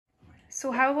So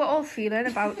how are we all feeling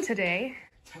about today?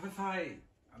 Terrified.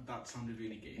 That sounded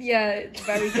really gay. Yeah, it's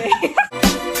very gay.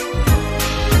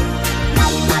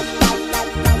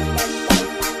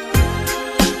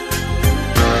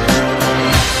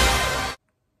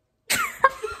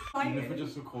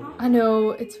 I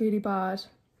know, it's really bad.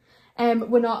 You're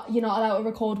not allowed to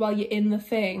record while you're in the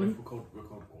thing. Record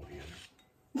audio.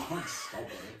 I can't stop it.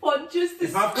 What, just a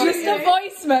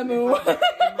voice memo? If I put it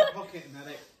in my pocket and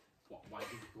then why are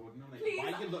you recording? Why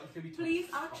are you looking for me? Please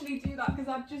actually do that, because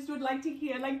I just would like to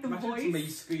hear like the voice. Me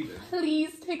screaming.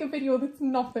 Please take a video that's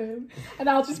nothing, and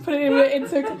I'll just put it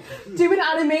into do an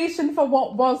animation for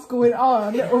what was going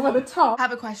on over the top. I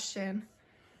have a question.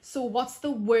 So what's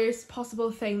the worst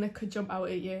possible thing that could jump out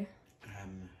at you?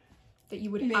 That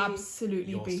you would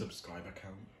absolutely your be? Your subscriber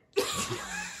count.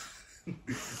 I'm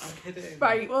kidding.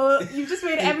 Right, well, you just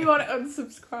made everyone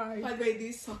unsubscribe. By the way,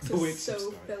 these socks are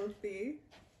so filthy.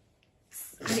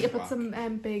 I need to put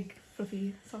some big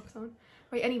fluffy socks on.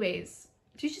 Right, anyways,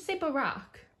 did you just say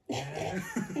Barack? Yeah.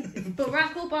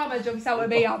 Barack Obama jumps out at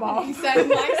me, Emma. He said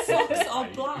my socks are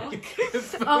black.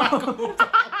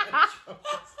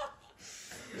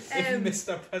 If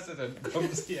Mr. President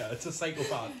comes here to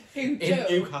Psychopath in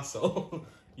Newcastle,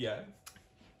 yeah.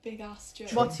 Big ass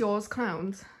joke. What's yours,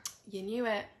 clowns? You knew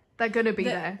it. They're gonna be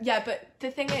there. Yeah, but the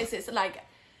thing is, it's like...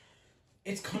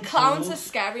 It's controlled. Clowns are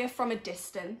scarier from a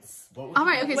distance.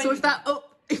 Alright, okay, so if that... Oh,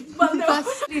 well, no.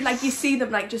 Like, you see them,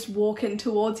 like, just walking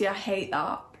towards you. I hate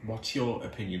that. What's your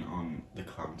opinion on the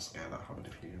clown scare that have an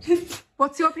opinion?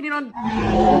 What's your opinion on...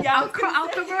 Yeah, I'll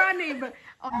cover our name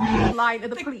on line of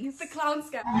the police. The clown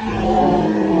scare.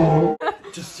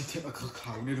 Just your typical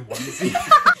clown in a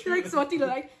onesie. Like, so what do you look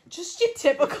like? Just your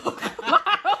typical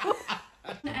clown.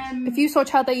 If you saw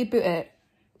Child That You'd Boot It.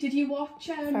 Did you watch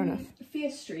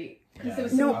Fear Street? Yeah.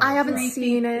 No, I haven't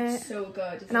seen it. It's so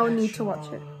good. And I would need to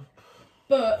watch it.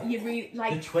 But you really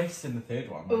like... The twist in the third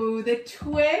one. Oh, the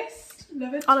twist.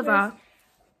 Love it. Oliver.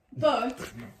 But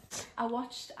I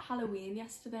watched Halloween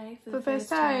yesterday for the first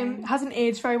time. It hasn't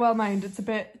aged very well, mind. It's a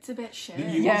bit shit.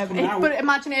 Yeah, but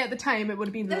imagine it at the time, it would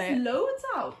have been lit. There's loads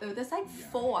out though. There's like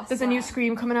 4. There's a new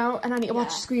Scream coming out, and I need to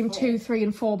watch Scream 2, 3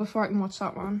 and 4 before I can watch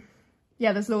that one.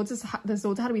 Yeah, there's loads of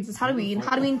Halloweens. There's Halloween,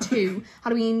 Halloween 2,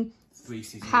 Halloween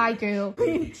High Girl.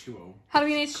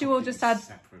 Halloween H2O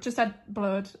just had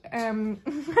blood.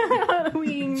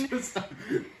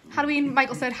 Halloween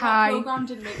Michael said hi. That program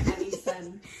didn't make any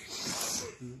sense.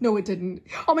 No, it didn't.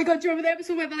 Oh my god, do you remember the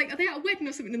episode where they're like, are they at a wedding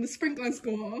or something and the sprinklers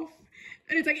go off?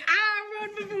 And it's like, run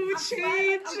before we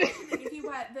change.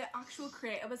 The actual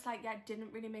creator was like, yeah, it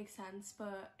didn't really make sense,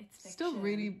 but it's fiction. Still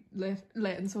really lit,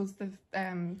 and so is the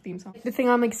theme song. The thing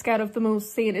I'm like scared of the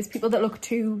most seeing is people that look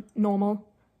too normal,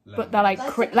 but they're like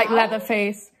leather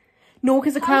face. No,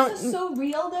 because the clown... Clowns are so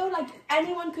real though, like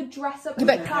anyone could dress up as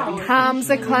a clown. Cam's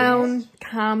a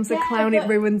clown, it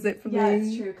ruins it for me. Yeah,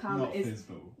 it's true,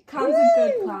 Cam's a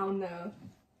good clown though.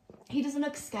 He doesn't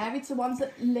look scary to ones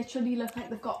that literally look like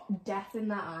they've got death in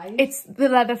their eyes. It's the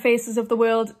leather faces of the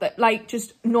world that like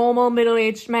just normal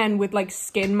middle-aged men with like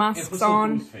skin masks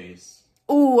on.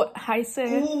 Oh, hi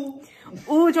sir. Oh,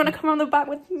 do you want to come on the back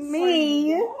with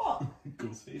me? What?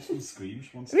 Ghostface from Scream.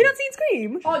 Have you not seen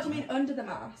Scream? Oh, do you mean under the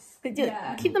mask?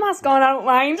 Yeah. Keep the mask on, I don't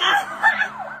mind.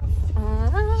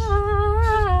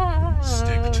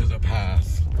 Stick to the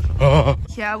path.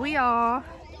 Here we are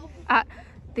at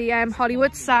the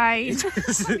Hollywood side.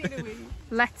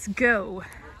 Let's go,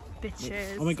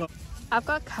 bitches. Oh my god. I've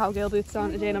got cowgirl boots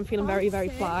on today and I'm feeling very, very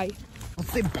fly.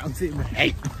 Bounce it.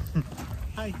 Hey.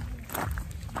 Hi.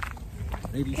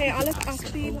 Hey, I look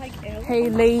actually like ill. Hey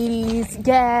ladies,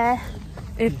 yeah.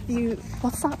 If you...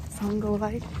 What's that song go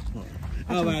like?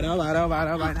 Oh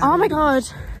my god.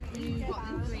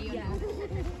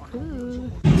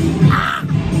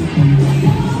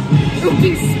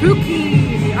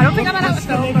 Spooky. I don't think I'm allowed to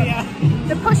film.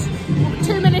 The push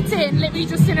 2 minutes in, literally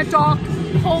just in a dark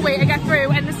hallway to get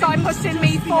through, and the sign pushing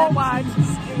me forward.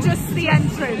 Just the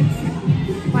entrance.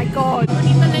 My god.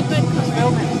 Keep the liquid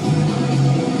filming.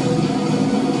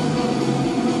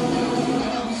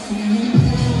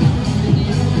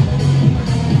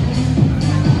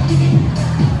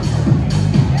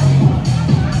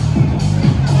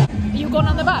 Going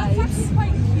on the bike? That's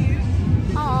quite cute.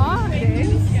 Aww, it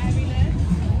is.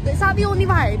 Is that the only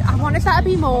ride? I wanted that to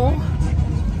be more.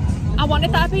 I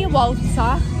wanted that to be a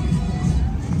waltzer.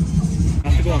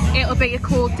 It'll be a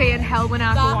cold day in hell when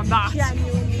I go on that.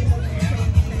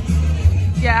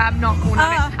 Yeah, I'm not going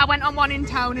on it. I went on one in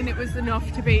town and it was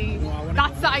enough to be...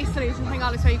 That's the isolation thing,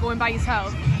 Alice, where you're going by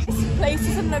yourself. This place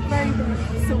doesn't look very good.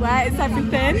 So where is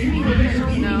everything?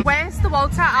 No. Where's the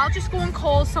Walter? I'll just go and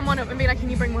call someone up and be like, can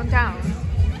you bring one down?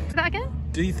 Say that again?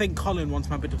 Do you think Colin wants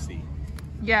my Biddlesey?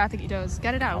 Yeah, I think he does.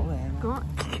 Get it out. Go on.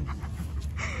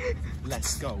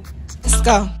 Let's go. Let's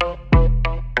go.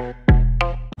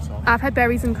 I've had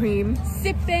berries and cream.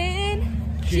 Sipping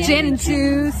Gin and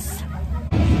juice.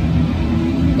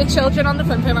 The children on the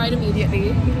front pay ride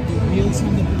immediately. Wheels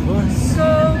on the bus.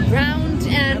 Go round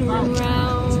and round.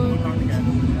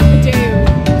 Do.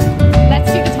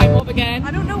 Let's do the time warp again. I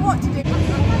don't know what to do.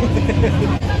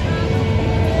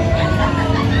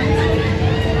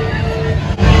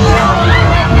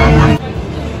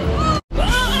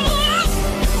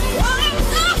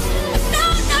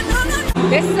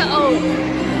 This little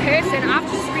person, I've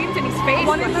just screamed in his face.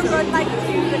 One of them run like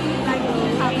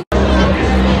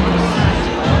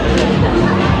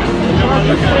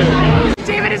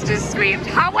David has just screamed,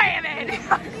 how are you?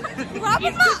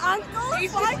 grabbing my ankle.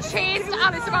 He's just chased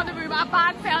Alice around the room. Our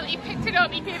van fell, he picked it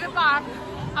up, he gave it back.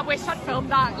 I wish I'd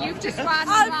filmed that. You've just ran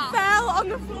I fell on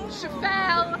the floor. She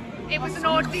fell. It was an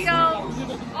ordeal.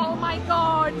 Oh my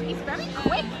god. He's very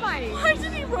quick, mate. Why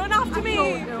did he run after me?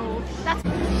 I don't know. That's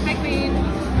my queen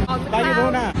on the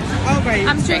cloud. Okay.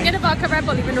 I'm drinking a vodka Red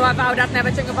Bull, even though I vowed I'd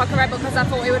never drink a vodka Red Bull because I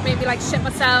thought it would make me like shit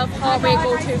myself, heart rate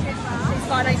go too. It's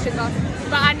got a nice gin glass.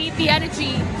 But I need the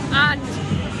energy and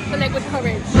the liquid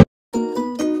courage.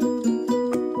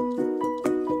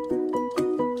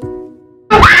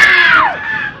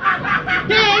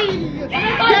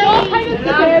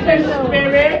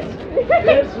 Spirit,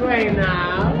 this way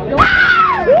now.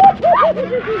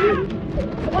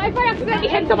 What if I accidentally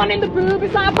hit someone in the boob?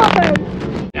 Is that a problem?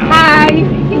 Hi.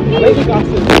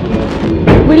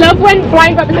 We love when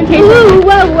blind representation. Ooh,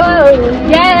 whoa, whoa.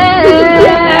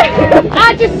 Yeah.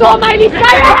 I just saw Miley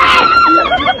Cyrus.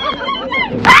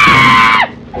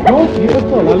 Oh,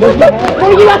 beautiful. I love your hair.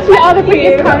 Oh, you actually are the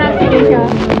prettiest clown I've seen in here.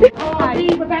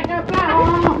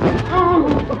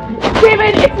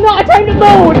 David, it's not a time to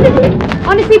moan.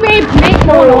 Honestly, babe, make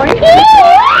more noise.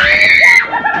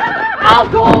 I'll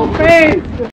go first.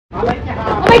 I like your hair.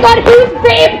 Oh my god, who's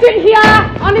babed in here?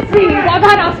 Honestly, what have I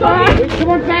had asked for? Come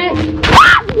on, babe.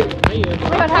 Oh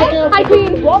my god, hi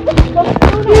Queen. You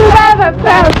ever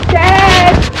felt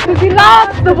sad? Cause you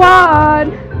lost the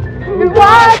one who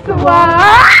was the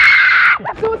one.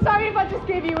 I'm so sorry if I just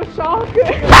gave you a shock.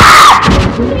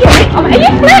 Are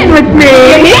you flirting with me?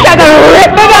 You're gonna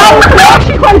rip it out.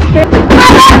 She quite shit.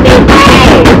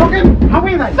 How are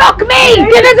you then? Fuck me!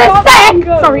 Give us a sec!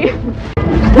 Sorry.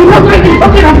 You look like you're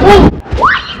fucking a fool.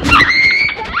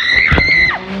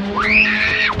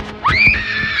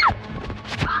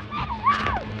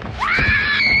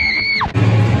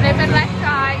 Live and let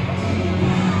die.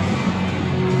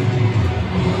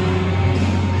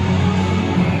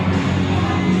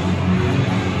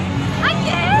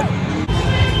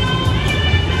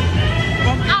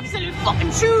 Absolute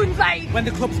fucking tunes, like. When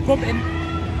the club's bumping.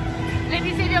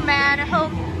 Ladies and your man, I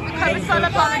hope the club is full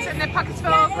of bonnets and the pockets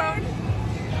full of grown.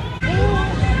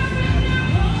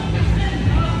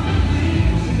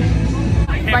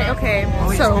 Right, okay,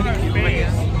 so.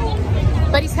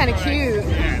 But he's kind of cute.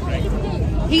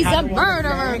 He's a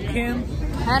murderer.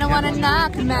 And I want to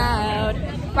knock him out.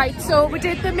 Right, so we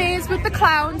did the maze with the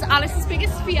clowns, Alice's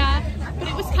biggest fear, but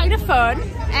it was kind of fun.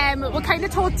 We kind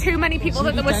of told too many people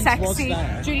that they were sexy.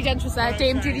 Judi Dench was there,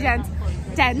 Dame Judi Dench.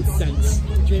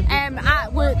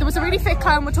 There was a really fit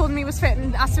clown. We told him he was fit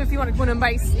and asked him if he wanted one and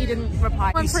bites. He didn't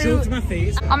reply. He stroked my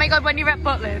face. Oh my god, when you're at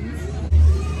Butlins.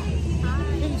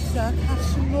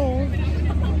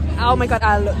 Oh my god,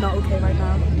 I look not okay right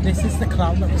now. This is the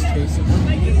clown that was chasing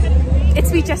me. It's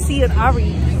me, Jessie and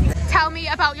Ari. Tell me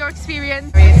about your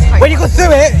experience. When you go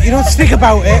through it, you don't think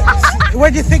about it.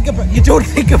 When you think about, you don't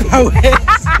think about it.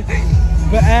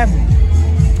 But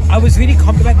I was really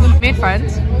complimenting them. Made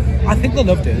friends. I think they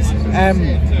loved us.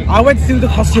 I went through the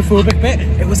claustrophobic bit.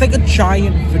 It was like a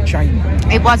giant vagina.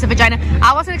 It was a vagina.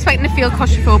 I wasn't expecting to feel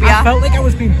claustrophobia. I felt like I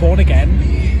was being born again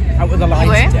out of the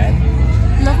lion's den.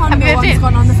 Look how no one's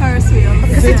gone on the Ferris wheel.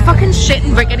 Because it's fucking shit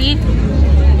and rickety.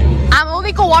 I'm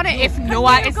only go on it if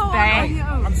Noah is there.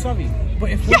 I'm sorry,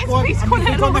 but if you go on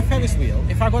the Ferris wheel,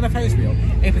 if I go on the Ferris wheel,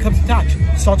 it becomes attached,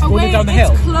 starts going down the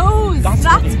hill. It's closed.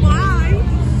 That's why.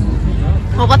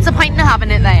 Well, what's the point in having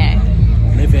it there?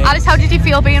 Alice, how did you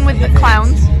feel being with the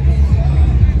clowns?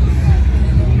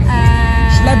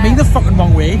 She led me the fucking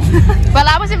wrong way. Well,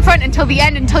 I was in front until the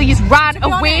end, until you ran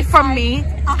away from me.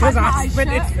 Because I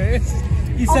sprinted first.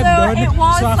 You said Although none, it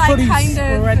was so I like fully kind of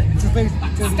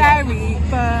scary,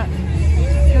 but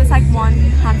there was like one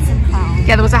handsome clown.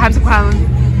 Yeah, there was a handsome clown.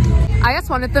 I asked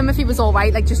one of them if he was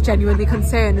alright, like just genuinely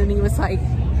concerned, and he was like,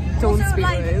 Don't Also, speak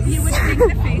like, Liz. you would think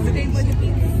the face thing would have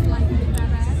been slightly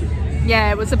better.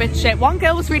 Yeah, it was a bit shit. One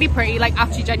girl was really pretty, like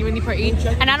actually genuinely pretty.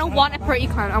 And I don't want a pretty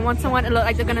clown. I want someone to look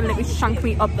like they're gonna literally shank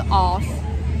me up the arse.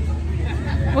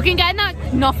 We can get in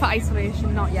that, not for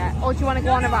isolation, not yet. Or do you want to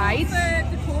go on a ride?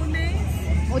 The corn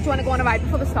maze. Or do you want to go on a ride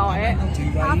before they start it?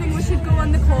 I think we should go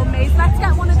on the corn maze. Let's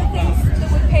get one of the things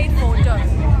that we paid for done.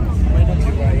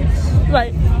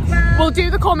 Right. We'll do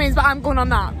the comments, but I'm going on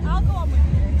that. I'll go on with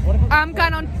you. I'm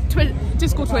going on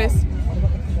Disco Twist.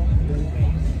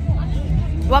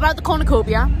 What about the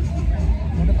cornucopia?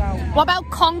 What about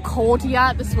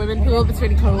Concordia, the swimming pool? That's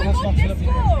really cool.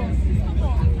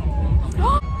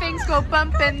 Things go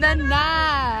bump in the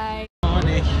night.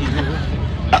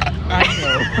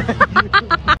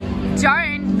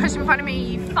 Don't push in front of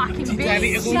me, you fucking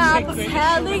bitch. Stop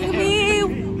telling me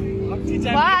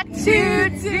What to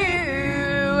do?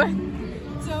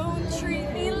 don't treat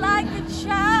me like a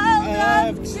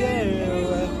child of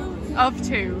two. Of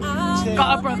two.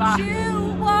 Got a brother.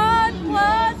 You want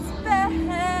what's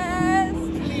best,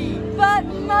 but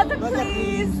mother,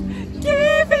 please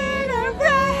give it a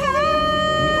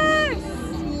rest.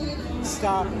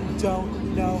 Stop,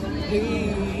 don't, no,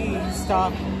 please.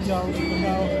 Stop, don't,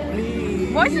 no,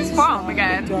 please. Where's this from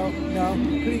again? Don't, no,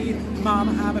 please.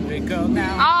 Mama, I'm a big girl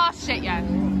now. Ah, shit, yeah.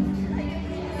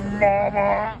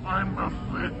 Mama, I'm a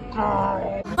big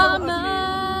girl.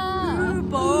 Mama, you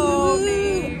bore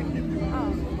me.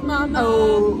 Mama,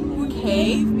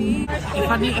 Okay. If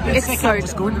I need a bit It's sick, so I'll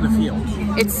just go into the field.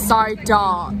 It's so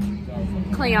dark.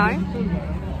 Cleo,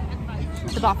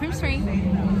 the bathroom's free.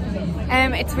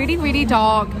 It's really, really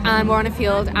dark and we're on a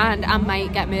field and I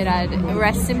might get murdered.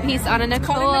 Rest in peace, Anna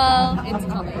Nicole. It's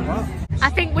coming. I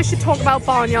think we should talk about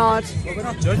Barnyard. Well, we're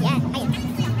not done.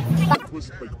 It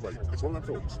was like, it's one of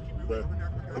them films where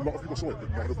a lot of people saw it, but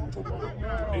not enough people talk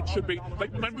about it. It should be.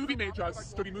 Like, when movie majors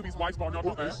study movies, why is Barnyard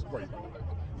not there? Right.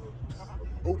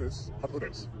 Otis had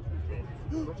Otis.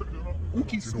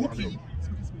 Spooky, You know what I mean?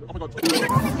 Oh my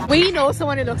god. We know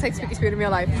someone who looks like Spooky Spoon in real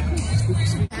life.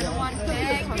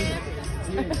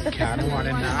 Kinda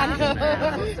wanna know.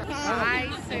 Hi,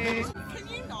 Sue.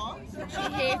 She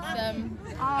hates them.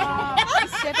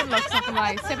 Seven looks nothing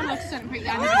like. Seven looks something pretty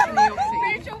animated in New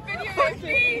York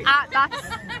City. That's.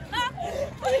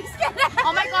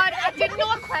 Oh my god, I didn't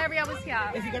know Aquaria was here.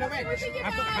 If you got a wrench,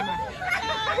 I've got the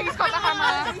hammer. He's got the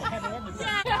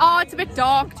hammer. Oh, it's a bit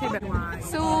dark too.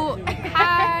 So,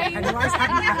 hi. Otherwise,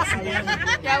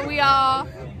 happy. Yeah, we are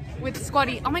with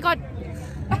Squatty. Oh my god,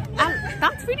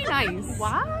 that's really nice.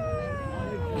 Wow.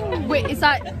 Wait, is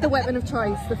that the weapon of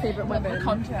choice? The favourite weapon?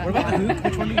 What about the hook?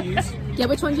 Which one do you use? Yeah,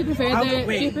 which one do you prefer?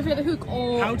 Do you prefer the hook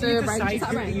or How do you the wrench? decide Is that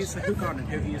who to wrench? use the hook on and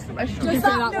who to use the wrench Do you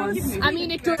prefer that one? I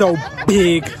mean, it does. So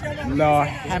big. La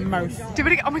hammer. Do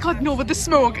it again. Oh my god, no, with the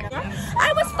smoke.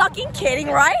 I was fucking kidding,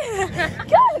 right?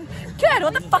 Good, good.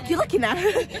 What the fuck are you looking at?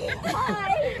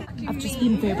 Hi. I've just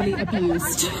been verbally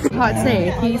abused. Hard to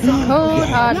say. He's so cold.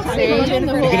 Hard to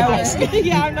say.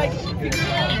 Yeah, I'm like.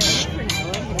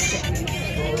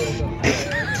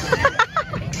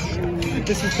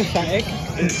 This is pathetic.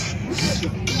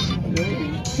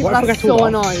 People are so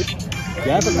annoyed.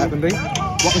 Yeah, but let them be.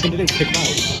 What we're going to do is kick them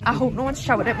out. I hope no one's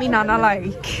shouting at me, Nana, like.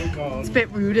 It's a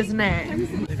bit rude, isn't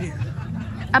it?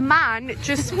 A man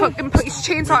just fucking put his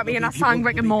chainsaw at me and I sang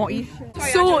Rick and Morty.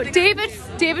 So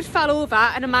David fell over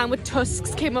and a man with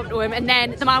tusks came up to him and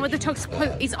then the man with the tusks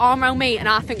put his arm around me and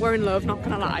I think we're in love, not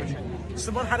gonna lie.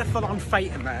 Someone had a full-on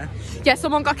fight in there. Yeah,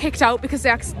 someone got kicked out because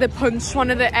they punched one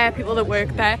of the people that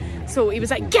worked there. So he was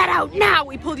like, get out now!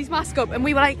 He pulled his mask up and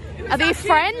we were like, are they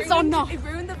friends or not? It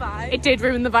ruined the vibe. It did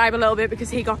ruin the vibe a little bit because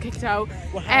he got kicked out.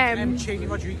 What happened? HIIII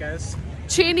Rodriguez.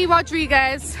 HIIII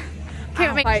Rodriguez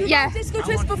came at me. Yeah. Disco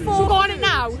twist before. We'll go on it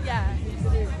now. Yeah.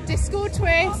 Disco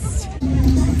twist.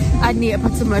 I need to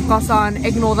put some lip gloss on.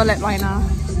 Ignore the lip liner.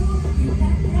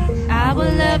 I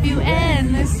will love you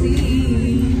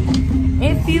endlessly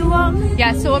if you want.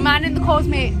 Yeah, so a man in the cold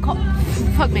maze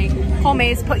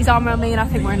put his arm around me and I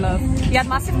think we're in love. He had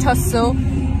massive tusks though,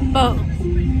 but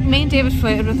me and David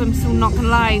flirted with him, so I'm not gonna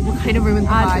lie, we kind of ruined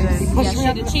the vibes. Yeah,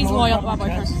 she did. She's loyal to my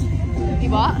boyfriend. He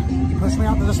what? He pushed me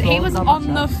out to the floor. He was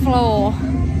on the floor.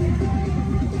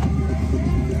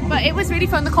 But it was really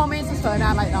fun. The comments was fun.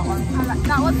 I like that one.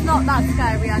 That one's not that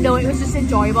scary. No, it was just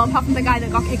enjoyable. Apart from the guy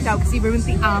that got kicked out because he ruins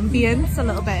the ambience a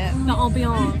little bit. The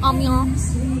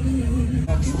ambiance.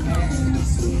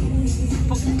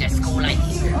 Fucking disco like.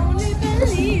 Only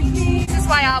believe me. This is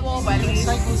why I wore wellies.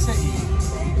 Cycle City.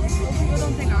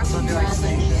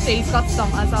 She's got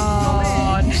summers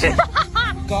on.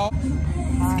 Go.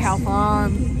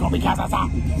 Calpon. Go because of that.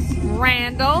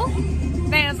 Randall.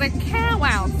 There's a cow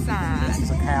outside. This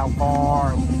is a cow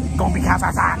farm. Gonna be cows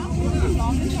outside.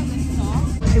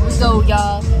 Here we go,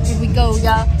 y'all. Here we go,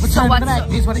 y'all. So what's up?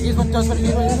 Here's what it is, what it does, what it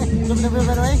is, what it is.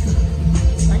 Right away.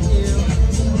 Thank you.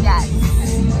 Yes.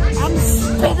 I'm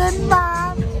spinning,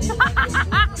 Mom.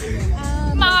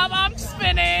 Mom, I'm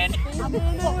spinning.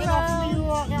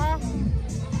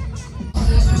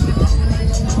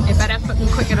 You better fucking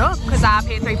quick it up, because I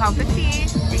paid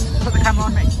 £3.50. Put the camera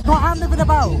on me. What I'm living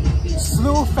about?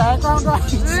 Slow fairground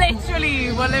rides.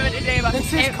 Literally, we're living today, but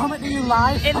this is coming to you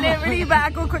live. It literally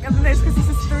better go quicker than this, because this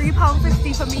is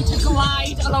 £3.50 for me to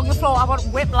glide along the floor. I want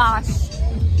whiplash.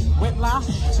 Whiplash?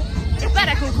 It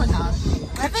better go quicker.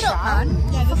 Rev it up, man.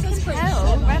 Yeah, this is quick.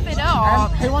 Oh, rev it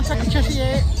up. Who wants like a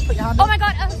chushy? Put your hand Oh up. my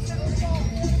god.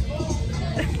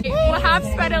 We have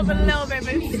sped up a little bit,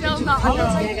 but it's still not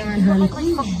enough.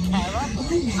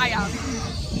 I am.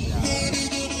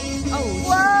 Oh.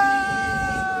 Whoa!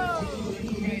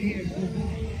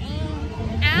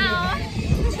 Ow!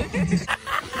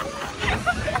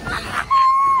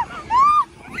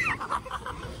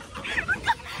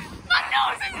 My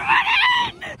nose is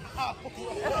running!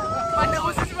 My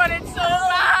nose is running so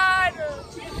bad!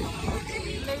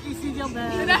 Ladies and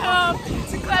gentlemen. To the home,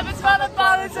 to Clement's father,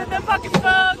 fathers in the fucking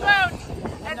foreground.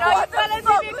 And all you fellas, if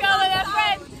you go with a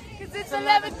friend, because it's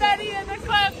 11:30 and the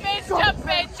club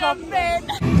is jumping.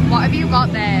 What have you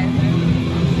got there?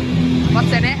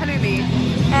 What's in it? Halloumi?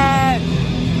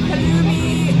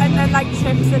 Halloumi and then like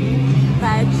chips and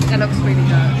veg. That looks really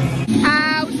good.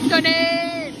 How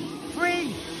stunning!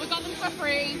 Free. We got them for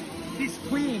free. This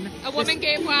queen. A woman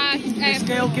gave us. This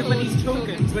girl gave me these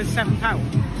tokens worth £7.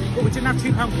 But we didn't have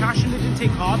 £2 cash and they didn't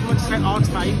take card. We just said, oh, it's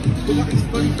fine. We got these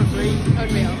money for free.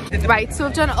 Unreal. Right, so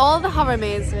we've done all the horror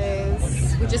mazes.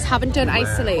 We just haven't done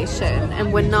isolation,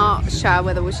 and we're not sure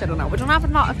whether we should or not. We don't have a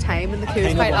lot of time, and the queue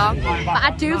is quite long. But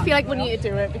I do feel like we need to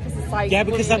do it because it's like. Yeah,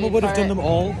 because then we would have done them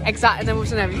all. Exactly, then we've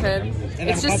done everything.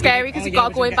 It's just scary because you've got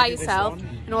to go in by yourself,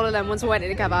 and all of them ones we went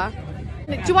in together.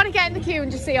 Do you want to get in the queue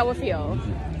and just see how we feel?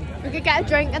 We could get a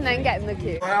drink and then get in the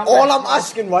queue. All I'm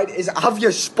asking, right, is have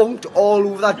you spunked all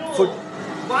over that foot?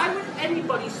 Why would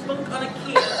anybody spunk on a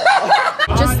key?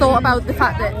 Just thought about the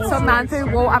fact that some man threw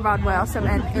water on or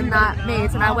something in that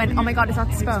maze, and I went, oh my god, is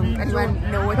that spunk? And he went,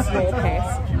 no, it's your piss.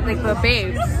 Like, but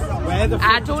babes,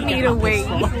 I don't need a wee.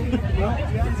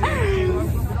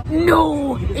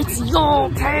 No, it's your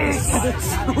piss. It's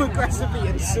so aggressively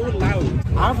and so loud.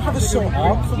 I've had a sore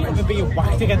arm from being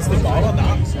whacked against the bar on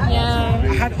that. Yeah.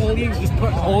 I had all you just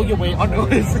put all your weight on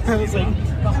us. I was like,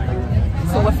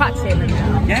 so we're fat shaming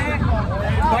now. yeah,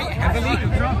 quite heavily.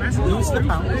 Lose the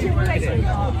pound. Thank you.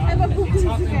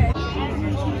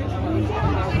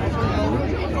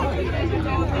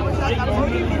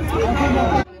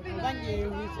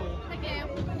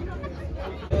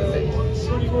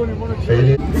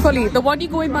 Fully, the one you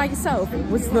go in by yourself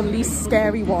was the least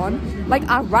scary one. Like,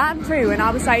 I ran through and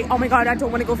I was like, oh my god, I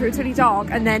don't want to go through, it's really dark.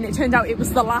 And then it turned out it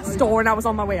was the last door and I was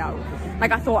on my way out.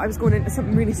 Like, I thought I was going into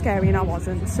something really scary and I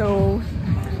wasn't. So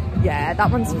yeah, that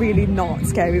one's really not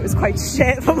scary. It was quite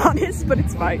shit, if I'm honest, but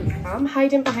it's fine. I'm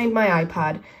hiding behind my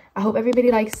iPad. I hope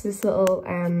everybody likes this little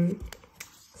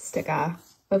sticker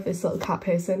of this little cat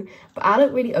person. But I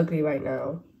look really ugly right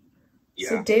now. Yeah.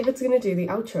 So David's going to do the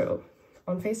outro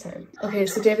on FaceTime. Okay,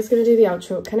 so David's going to do the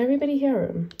outro. Can everybody hear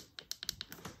him?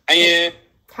 Hey.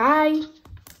 Hi.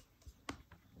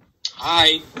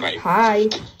 Hi. Right. Hi.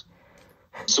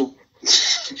 So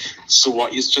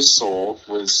what you just saw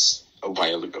was a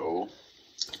while ago.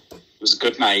 It was a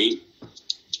good night.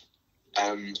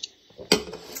 Yeah.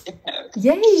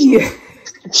 Yay!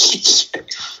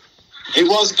 It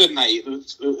was a good night.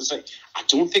 It was like, I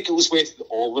don't think it was worth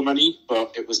all the money,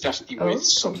 but it was definitely worth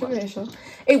some money.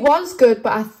 It was good,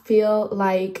 but I feel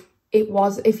like it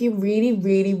was, if you really,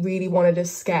 really, really wanted a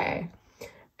scare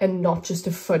and not just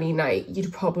a funny night,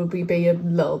 you'd probably be a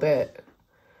little bit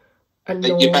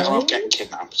annoying. You're better off getting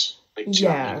kidnapped. Like,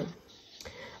 yeah.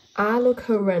 I look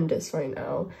horrendous right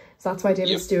now. So that's why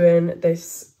David's doing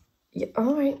this. Yeah,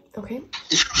 all right, okay.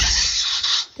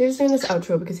 David's doing this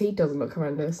outro because he doesn't look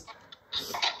horrendous.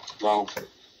 Well,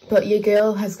 but your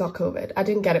girl has got COVID. I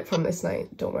didn't get it from this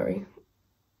night. Don't worry.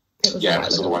 It was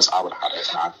because otherwise I would have had it,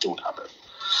 and I don't have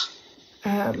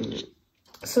it.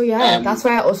 So yeah, that's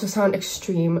why I also sound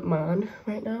extreme man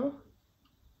right now.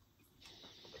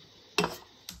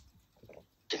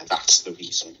 Yeah, that's the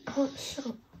reason. Oh, shut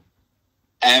up.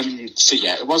 So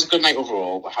yeah, it was a good night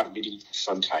overall. I had a really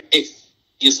fun time. If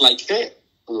you liked it,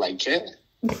 like it.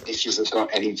 If you've got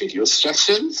any video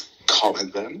suggestions,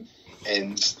 comment them.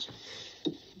 And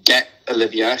get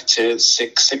Olivia to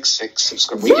 666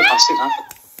 subscribe. We can pass it now.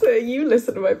 So you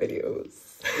listen to my videos.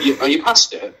 Are you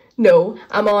past it? No,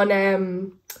 I'm on,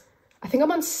 I think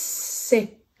I'm on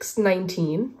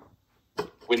 619.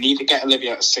 We need to get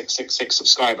Olivia to 666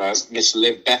 subscribers. Miss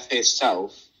Liv Beth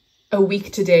herself. A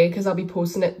week today, because I'll be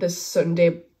posting it this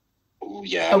Sunday. Oh,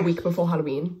 yeah. A week before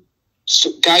Halloween.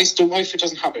 So, guys, don't worry if it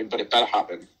doesn't happen, but it better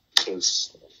happen,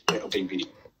 because it'll be really...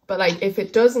 But, like, if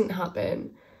it doesn't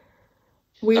happen,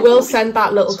 we will send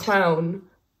that little clown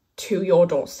to your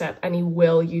doorstep, and he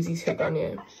will use his hook on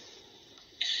you.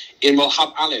 And we'll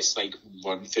have Alice, like,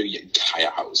 run through your entire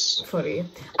house. Funny.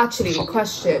 Actually,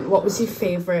 question, what was your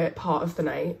favourite part of the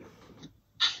night?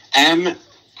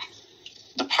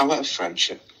 The power of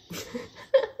friendship.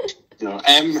 No,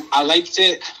 I liked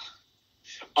it.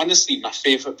 Honestly, my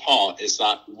favourite part is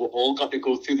that we all got to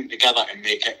go through them together and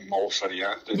make it more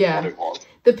funnier than what it was.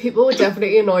 The people were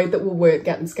definitely annoyed that we weren't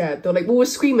getting scared. They're like, we were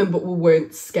screaming, but we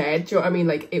weren't scared. Do you know what I mean?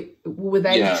 Like, we were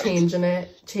then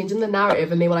changing the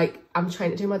narrative, and they were like, I'm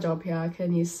trying to do my job here.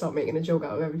 Can you stop making a joke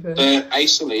out of everything? The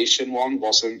isolation one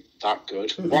wasn't that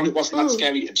good. One, it wasn't that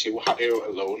scary, and two, we had to do it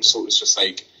alone, so it was just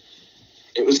like,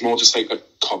 it was more just like a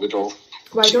corridor.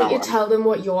 Why don't you tell them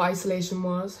what your isolation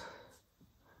was?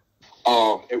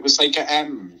 Oh, it was like, I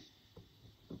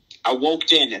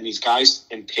walked in and these guys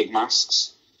in pig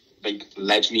masks, like,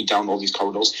 led me down all these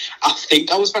corridors. I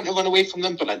think I was meant to run away from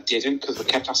them, but I didn't, because they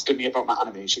kept asking me about my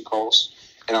animation course.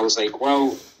 And I was like,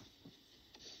 well,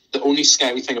 the only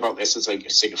scary thing about this is, like,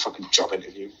 it's like a fucking job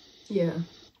interview. Yeah.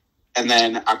 And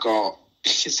then I got,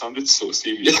 it sounded so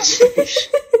serious.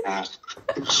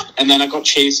 And then I got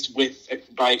chased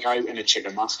by a guy in a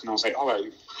chicken mask, and I was like, all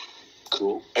right,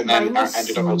 cool. And then I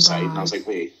ended up outside, and I was like,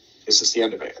 wait, is this the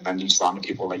end of it? And then these random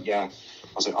people were like, yeah.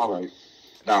 I was like, all right. And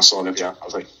then I saw Olivia. I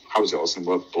was like, how's yours? And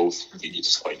we're both really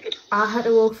disappointed. I had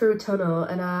to walk through a tunnel,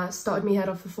 and I started my head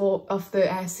off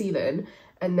the ceiling,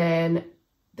 and then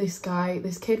this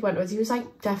kid went to us. He was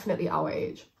like definitely our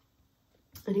age,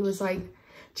 and he was like,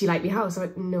 do you like my house? I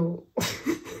went, no.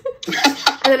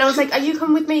 And then I was like, are you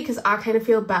coming with me? Because I kind of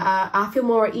feel better. I feel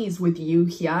more at ease with you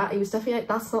here. He was definitely like,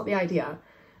 that's not the idea.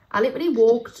 I literally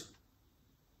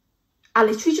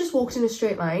just walked in a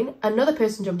straight line. Another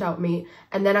person jumped out at me,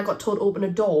 and then I got told to open a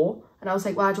door, and I was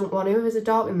like, well, I don't want to, there's a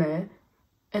dog in there.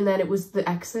 And then it was the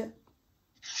exit,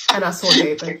 and I saw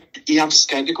David. Yeah, I'm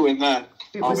scared to go in there.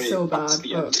 It was so bad.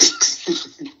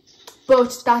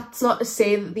 But that's not to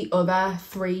say that the other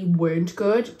three weren't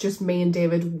good. Just me and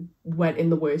David went in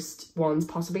the worst ones,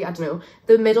 possibly. I don't know.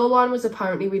 The middle one was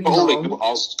apparently really long.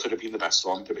 Ours could have been the best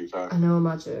one, to be fair. I know,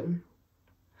 imagine.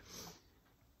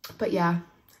 But yeah,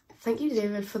 thank you,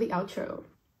 David, for the outro.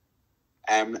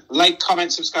 Like,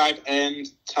 comment, subscribe, and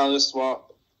tell us what...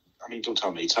 I mean, don't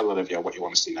tell me. Tell Olivia what you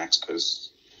want to see next, because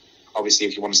obviously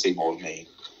if you want to see more of me...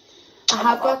 I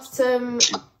have got some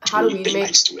Halloween makeup.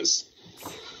 Nice to us.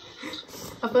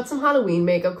 I've got some Halloween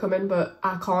makeup coming, but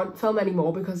I can't film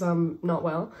anymore because I'm not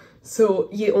well. So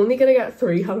you're only going to get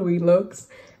 3 Halloween looks,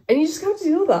 and you just have to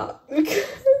do that.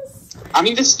 Because... I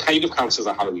mean, this kind of counts as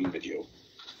a Halloween video.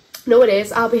 No, it is.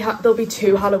 There'll be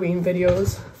 2 Halloween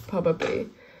videos, probably.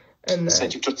 And you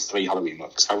said you took 3 Halloween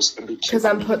looks. How's it going to be 2? Because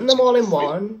I'm putting them all in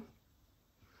one.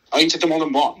 Oh, you did them all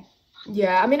in one?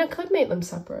 Yeah, I mean, I could make them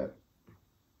separate.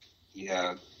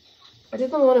 Yeah. I did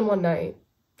them all in one night.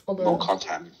 Although, more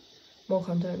content. More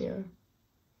content, yeah.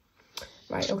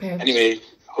 Right, okay. Anyway,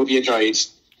 hope you enjoyed.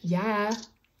 Yeah.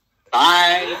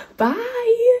 Bye. Bye.